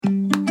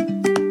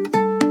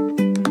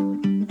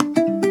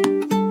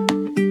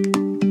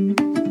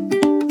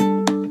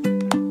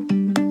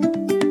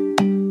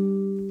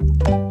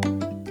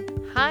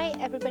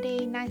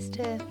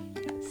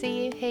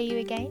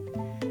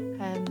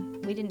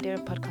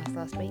podcast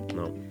last week.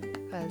 No.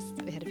 Because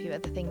we had a few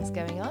other things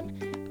going on.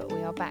 But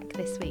we are back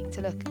this week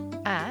to look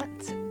at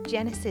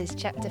Genesis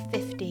chapter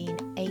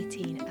 15,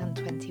 18 and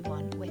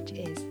 21,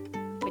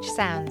 which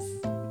sounds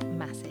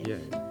massive. Yeah.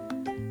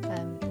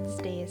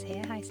 Steve is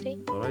here. Hi,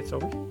 Steve. All right,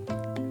 Toby.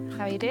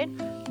 How are you doing?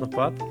 Not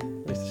bad.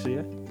 Nice to see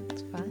you.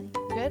 It's fine.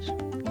 Good.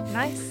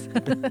 Nice.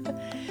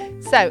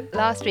 So,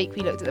 last week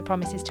we looked at the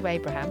promises to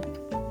Abraham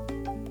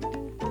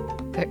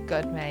that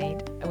God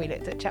made, and we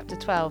looked at chapter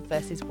 12,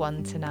 verses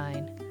 1 to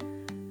 9.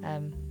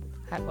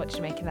 What did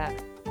you make of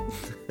that?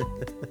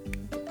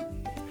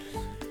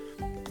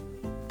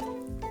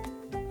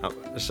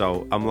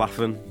 So I'm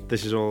laughing.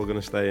 This is all going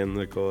to stay in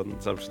the recording.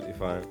 It's absolutely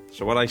fine.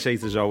 So what I say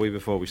to Zoe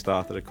before we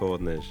start the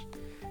recording is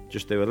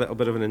just do a little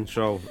bit of an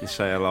intro and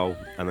say hello,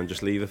 and then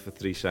just leave it for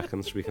 3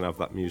 seconds so we can have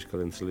that musical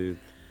interlude.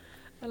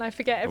 And I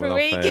forget every Without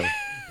week. fail.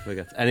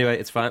 Forget. Anyway,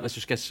 it's fine. Let's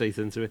just get straight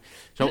into it.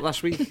 So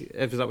last week,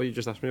 is that what you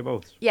just asked me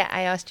about? Yeah,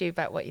 I asked you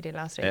about what you did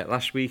last week.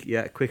 Last week,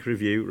 yeah, quick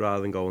review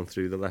rather than going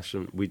through the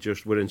lesson. We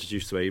just were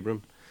introduced to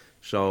Abram.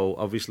 So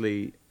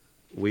obviously,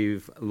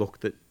 we've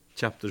looked at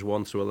chapters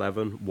 1 to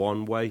 11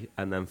 one way,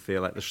 and then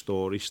feel like the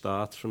story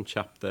starts from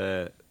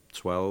chapter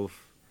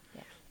 12,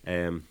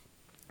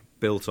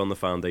 built on the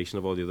foundation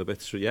of all the other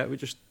bits. So yeah,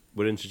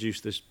 we're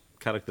introduced to this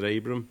character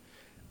Abram.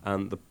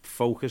 And the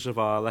focus of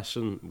our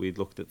lesson, we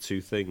looked at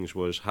 2 things,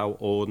 was how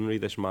ordinary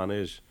this man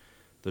is.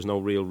 There's no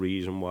real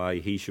reason why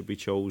he should be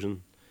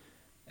chosen.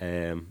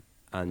 And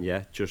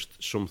yeah,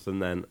 just something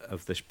then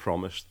of this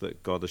promise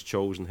that God has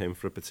chosen him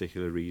for a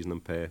particular reason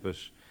and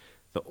purpose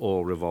that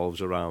all revolves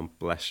around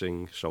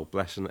blessing. So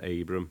blessing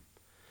Abram,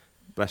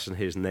 blessing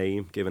his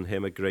name, giving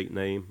him a great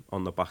name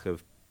on the back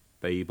of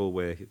Babel,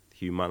 where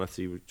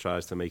humanity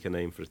tries to make a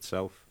name for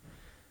itself.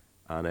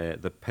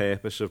 And the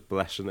purpose of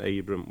blessing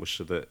Abram was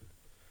so that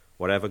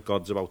whatever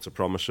God's about to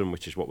promise him,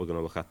 which is what we're going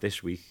to look at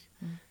this week,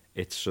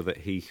 it's so that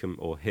he can,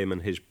 or him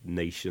and his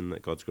nation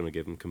that God's going to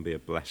give him, can be a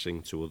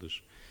blessing to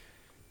others.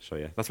 So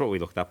yeah, that's what we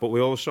looked at. But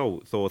we also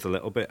thought a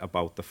little bit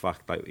about the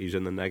fact that he's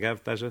in the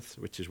Negev desert,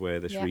 which is where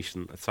this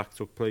recent attack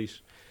took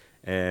place.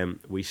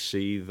 We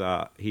see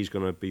that he's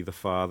going to be the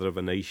father of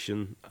a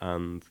nation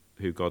and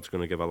who God's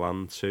going to give a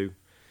land to.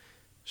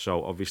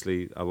 So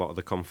obviously a lot of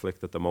the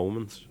conflict at the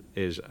moment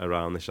is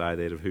around this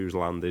idea of whose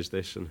land is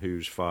this and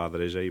whose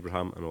father is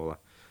Abraham and all that.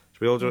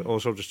 We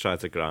also just try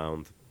to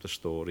ground the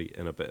story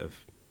in a bit of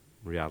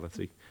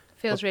reality.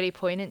 Feels really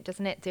poignant,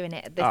 doesn't it, doing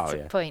it at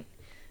this point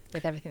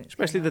with everything that's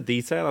especially going on. the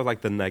detail of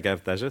like the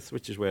Negev desert,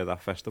 which is where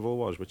that festival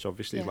was, which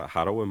obviously is like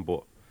harrowing,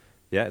 but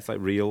yeah, it's like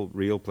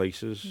real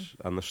places,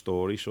 and the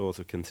story sort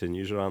of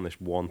continues around this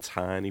one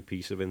tiny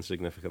piece of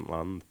insignificant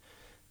land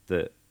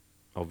that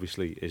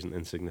obviously isn't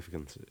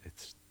insignificant.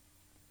 It's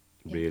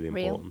really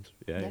important.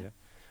 Yeah.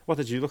 What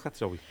did you look at,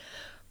 Zoe?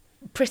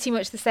 Pretty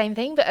much the same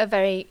thing, but at a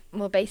very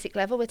more basic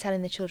level. We're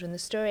telling the children the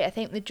story. I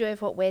think the joy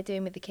of what we're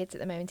doing with the kids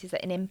at the moment is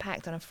that in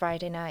Impact on a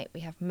Friday night,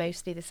 we have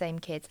mostly the same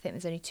kids. I think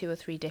there's only 2 or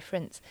 3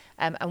 difference.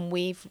 And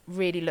we've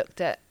really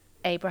looked at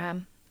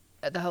Abraham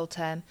at the whole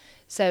term.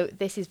 So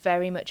this is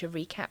very much a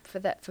recap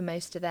for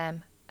most of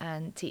them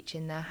and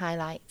teaching their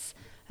highlights.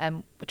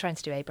 We're trying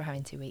to do Abraham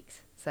in 2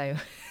 weeks. So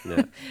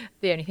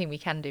the only thing we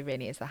can do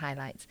really is the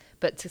highlights,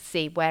 but to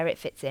see where it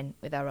fits in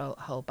with our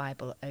whole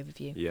Bible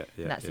overview.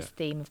 And that's this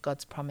theme of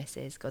God's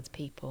promises, God's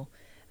people,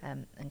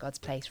 and God's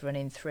place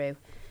running through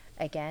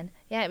again.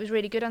 Yeah, it was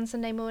really good on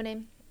Sunday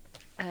morning,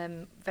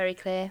 very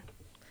clear,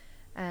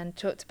 and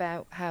talked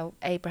about how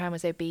Abraham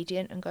was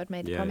obedient and God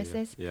made the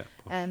promises.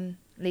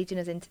 Leading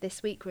us into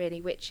this week,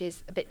 really, which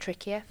is a bit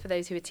trickier for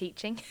those who are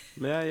teaching.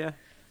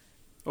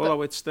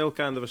 Although it's still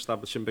kind of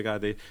establishing big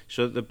idea.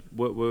 So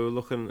we're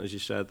looking, as you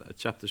said, at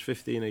chapters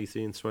 15,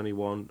 18,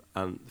 21,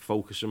 and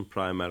focusing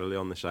primarily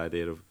on this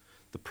idea of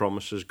the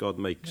promises God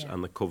makes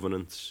and the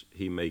covenants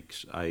he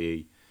makes,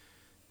 i.e.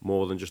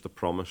 more than just a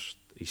promise,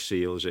 he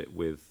seals it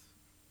with,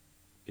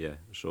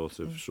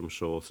 some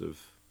sort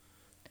of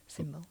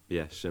symbol.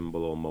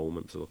 Symbol or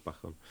moment to look back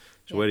on.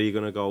 So where are you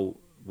going to go?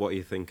 What are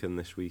you thinking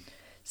this week?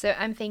 So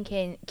I'm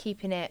thinking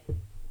keeping it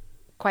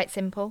quite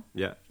simple.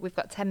 We've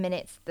got 10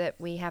 minutes that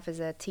we have as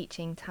a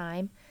teaching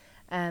time.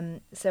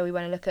 So we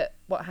want to look at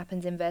what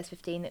happens in verse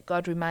 15, that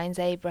God reminds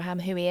Abraham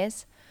who he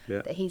is,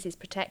 that he's his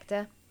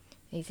protector,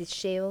 he's his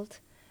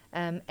shield.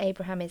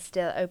 Abraham is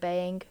still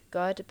obeying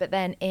God, but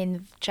then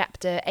in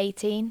chapter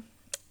 18,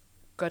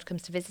 God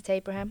comes to visit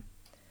Abraham.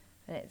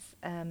 And it's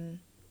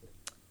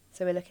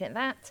so we're looking at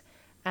that,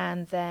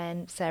 and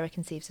then Sarah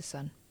conceives a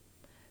son.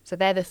 So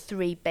they're the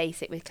 3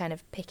 basic, we're kind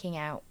of picking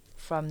out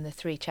from the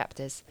 3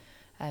 chapters.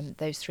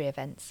 Those 3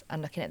 events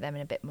and looking at them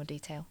in a bit more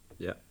detail.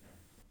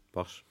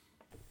 Boss.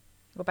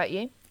 What about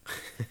you?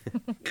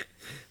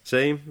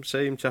 Same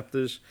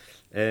chapters.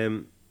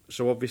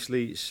 So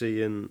obviously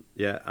seeing,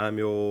 I'm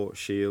your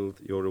shield,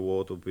 your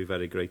reward will be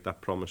very great.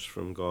 That promise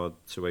from God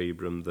to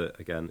Abram that,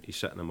 again, he's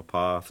setting him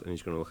apart and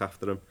he's going to look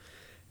after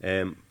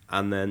him.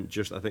 And then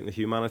just, I think, the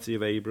humanity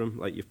of Abram,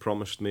 like you've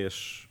promised me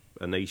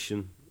a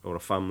nation or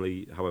a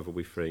family, however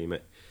we frame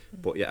it,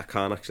 but yet I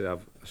can't actually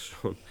have a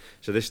son.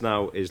 So this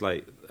now is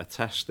like a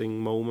testing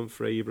moment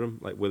for Abram.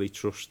 Like, will he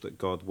trust that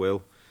God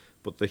will?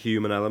 But the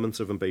human element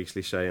of him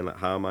basically saying, like,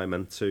 how am I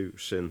meant to,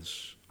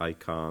 since I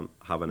can't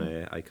have an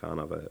heir, I can't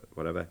have a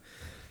whatever.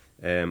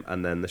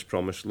 And then this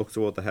promise, look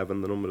toward the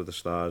heaven, the number of the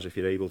stars, if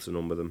you're able to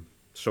number them,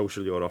 so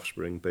shall your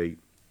offspring be.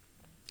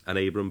 And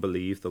Abram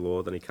believed the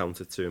Lord, and he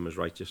counted to him as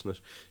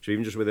righteousness. So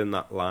even just within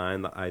that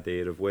line, that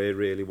idea of we're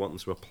really wanting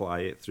to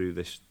apply it through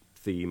this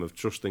theme of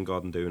trusting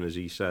God and doing as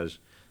he says,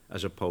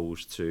 as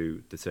opposed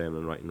to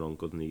determining right and wrong,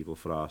 good and evil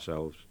for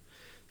ourselves.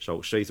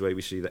 So straight away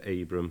we see that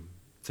Abram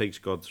takes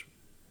God's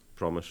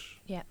promise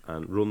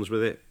and runs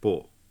with it,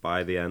 but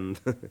by the end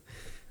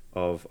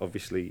of,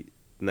 obviously,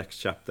 next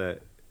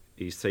chapter,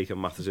 he's taken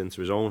matters into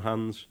his own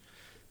hands.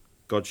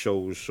 God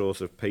shows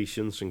sort of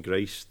patience and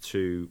grace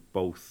to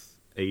both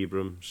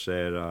Abram,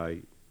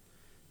 Sarai,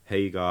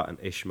 Hagar and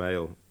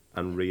Ishmael,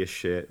 and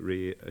reaffirms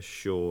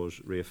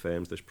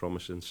this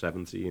promise in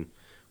 17,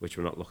 which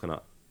we're not looking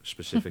at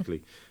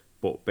specifically,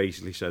 but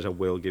basically says, I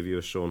will give you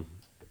a son,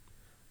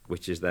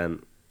 which is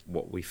then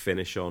what we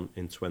finish on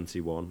in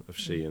 21 of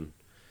seeing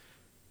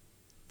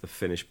the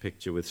finished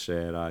picture with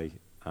Sarai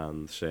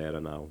and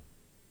Sarah now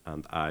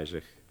and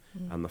Isaac,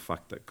 and the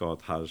fact that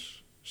God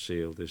has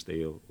sealed his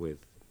deal with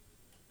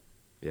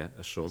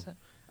a son.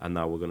 And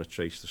now we're going to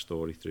trace the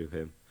story through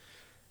him.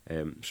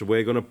 So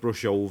we're going to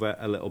brush over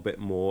a little bit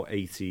more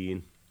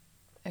 18.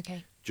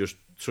 Okay. Just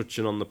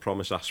touching on the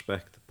promise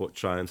aspect, but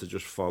trying to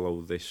just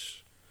follow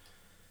this,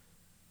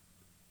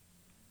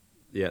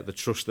 the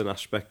trusting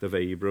aspect of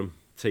Abram,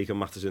 taking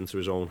matters into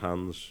his own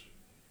hands,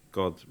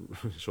 God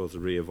sort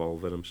of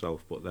re-evolving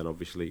himself, but then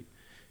obviously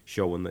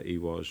showing that he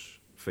was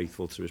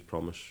faithful to his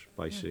promise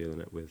by sealing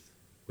it with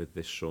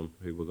this son,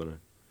 who we're going to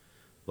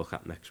look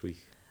at next week.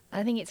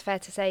 I think it's fair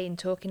to say, in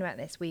talking about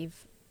this,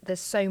 there's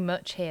so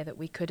much here that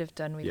we could have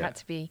done. We've had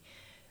to be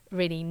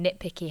really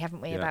nitpicky,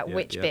 haven't we, about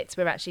which bits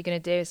we're actually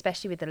going to do,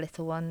 especially with the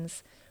little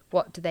ones.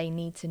 What do they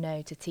need to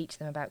know to teach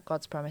them about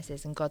God's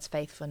promises and God's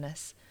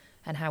faithfulness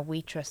and how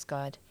we trust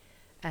God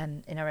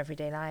in our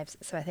everyday lives?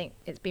 So I think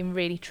it's been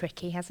really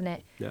tricky, hasn't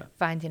it? Yeah.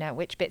 Finding out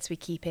which bits we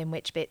keep in,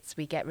 which bits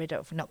we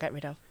not get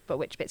rid of, but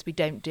which bits we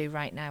don't do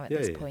right now at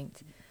this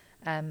point.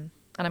 And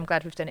I'm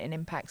glad we've done it in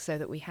Impact so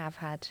that we have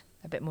had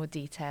a bit more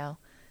detail,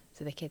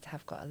 so the kids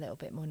have got a little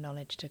bit more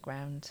knowledge to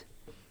ground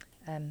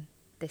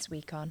this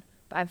week on.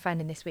 But I'm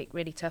finding this week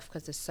really tough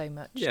because there's so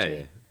much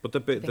But the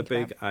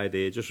big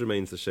idea just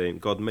remains the same.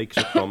 God makes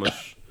a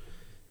promise.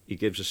 He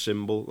gives a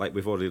symbol, like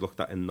we've already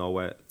looked at in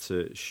Noah,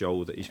 to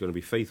show that he's going to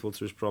be faithful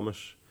to his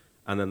promise.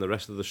 And then the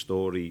rest of the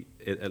story,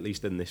 at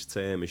least in this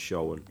term, is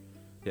showing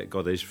that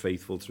God is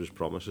faithful to his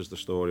promise. As the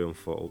story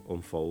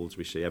unfolds,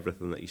 we see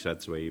everything that he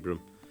said to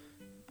Abram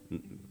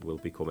will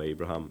become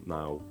Abraham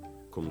now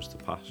comes to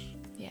pass.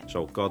 Yeah.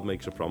 So God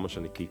makes a promise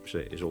and he keeps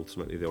it is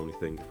ultimately the only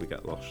thing. If we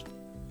get lost,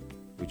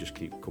 we just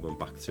keep coming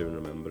back to and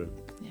remembering.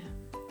 Yeah.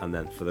 And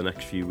then for the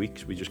next few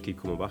weeks, we just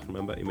keep coming back.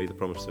 Remember, he made the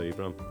promise to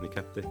Abraham and he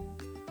kept it.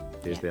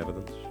 Here's the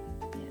evidence.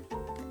 Yeah.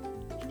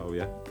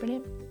 So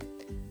brilliant.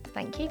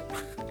 Thank you.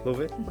 Love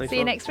it. See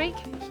you next week.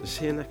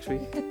 See you next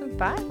week.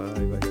 Bye.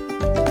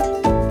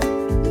 Bye.